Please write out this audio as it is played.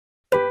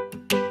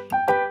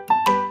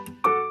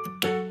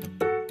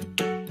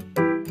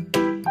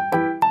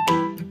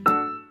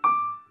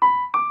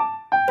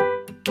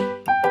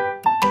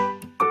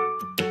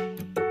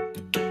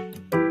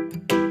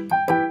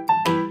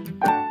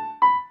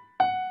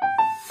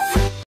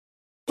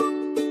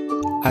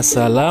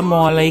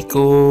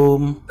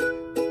Assalamualaikum.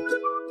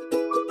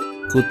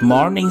 Good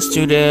morning,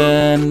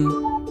 student.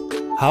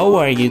 How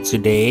are you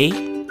today?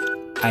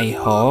 I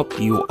hope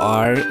you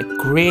are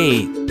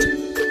great.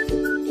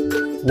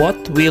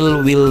 What will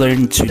we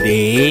learn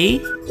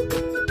today?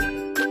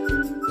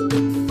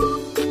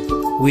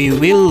 We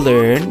will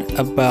learn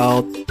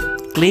about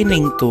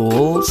cleaning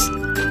tools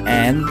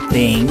and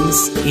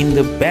things in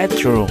the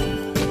bedroom.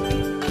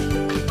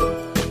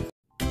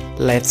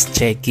 Let's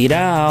check it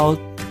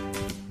out.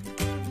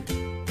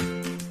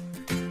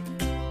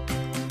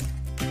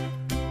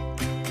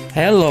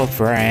 Hello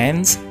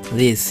friends,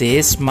 this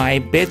is my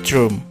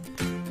bedroom.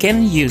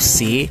 Can you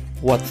see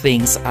what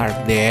things are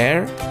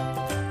there?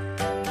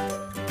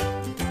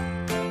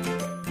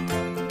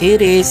 It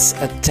is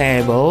a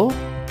table,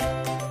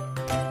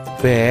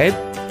 bed,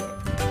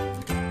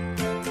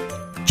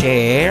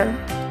 chair,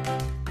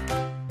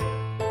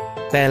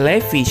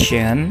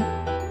 television,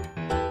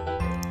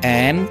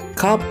 and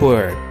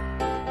cupboard.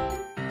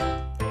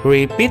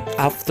 Repeat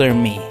after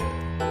me.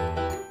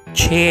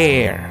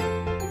 Chair,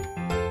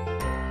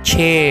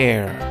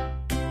 chair.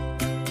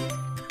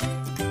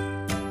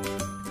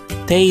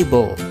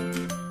 Table,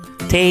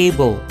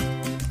 table.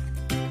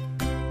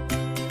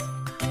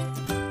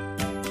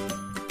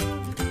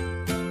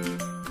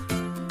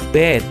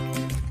 Bed,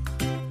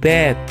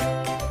 bed.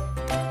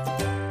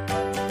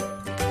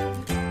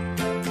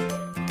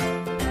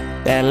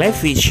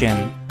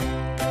 Television,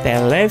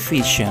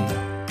 television.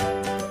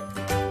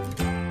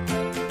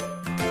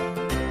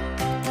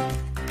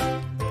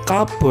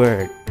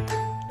 Cupboard,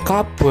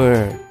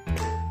 cupboard.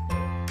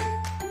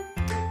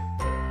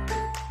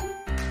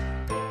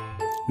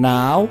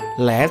 Now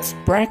let's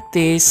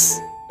practice.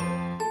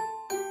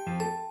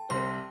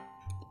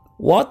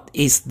 What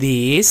is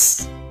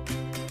this?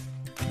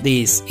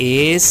 This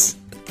is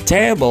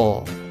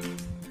table.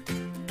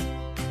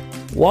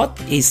 What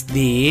is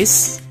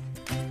this?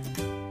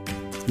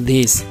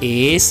 This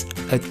is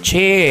a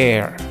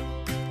chair.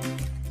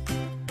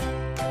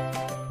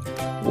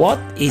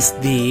 What is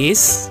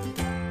this?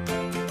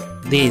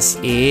 This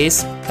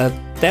is a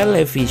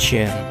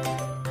television.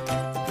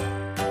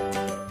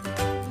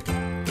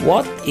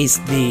 What is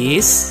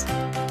this?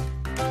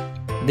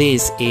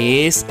 This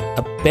is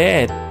a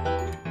bed.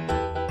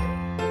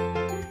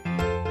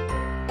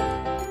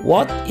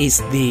 What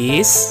is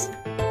this?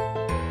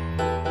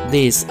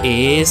 This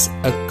is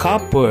a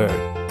cupboard.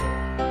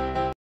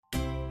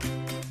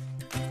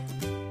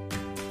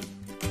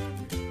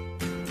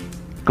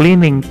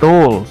 Cleaning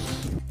tools.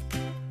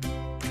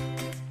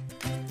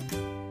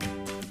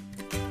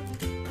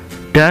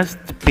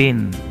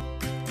 Dustbin,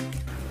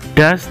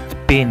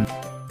 dustbin.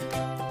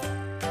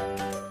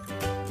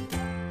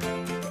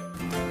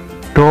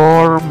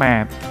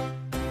 Doormat,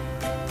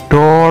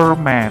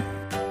 doormat.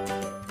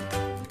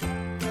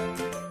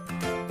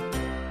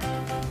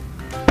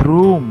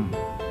 Broom,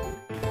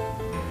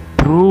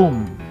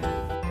 broom.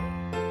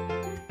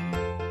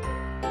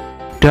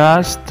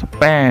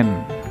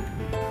 Dustpan,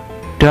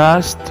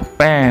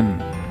 dustpan.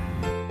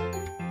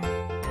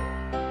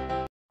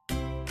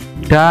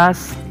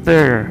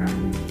 Duster,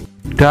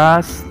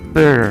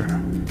 duster.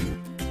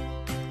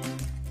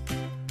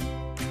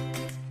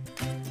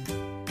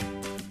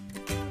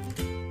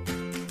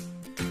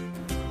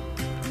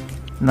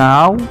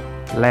 Now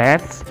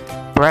let's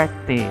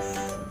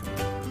practice.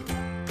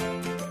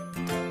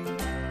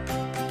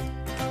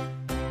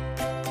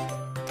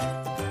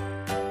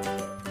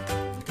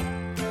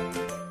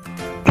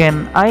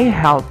 Can I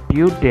help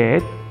you, Dad?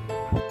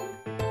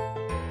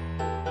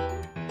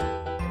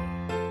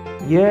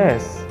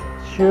 Yes,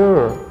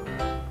 sure.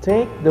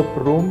 Take the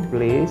broom,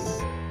 please.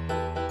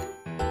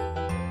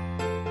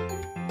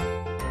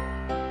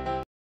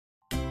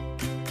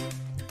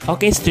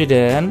 Okay,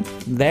 student,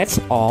 that's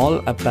all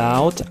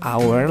about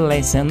our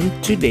lesson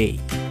today.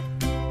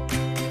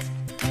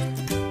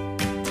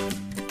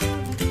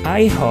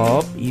 I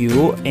hope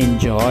you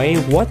enjoy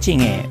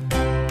watching it.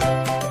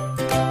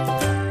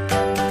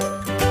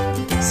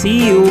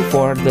 See you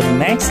for the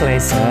next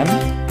lesson.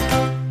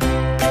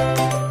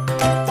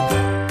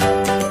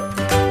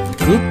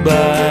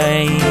 Goodbye.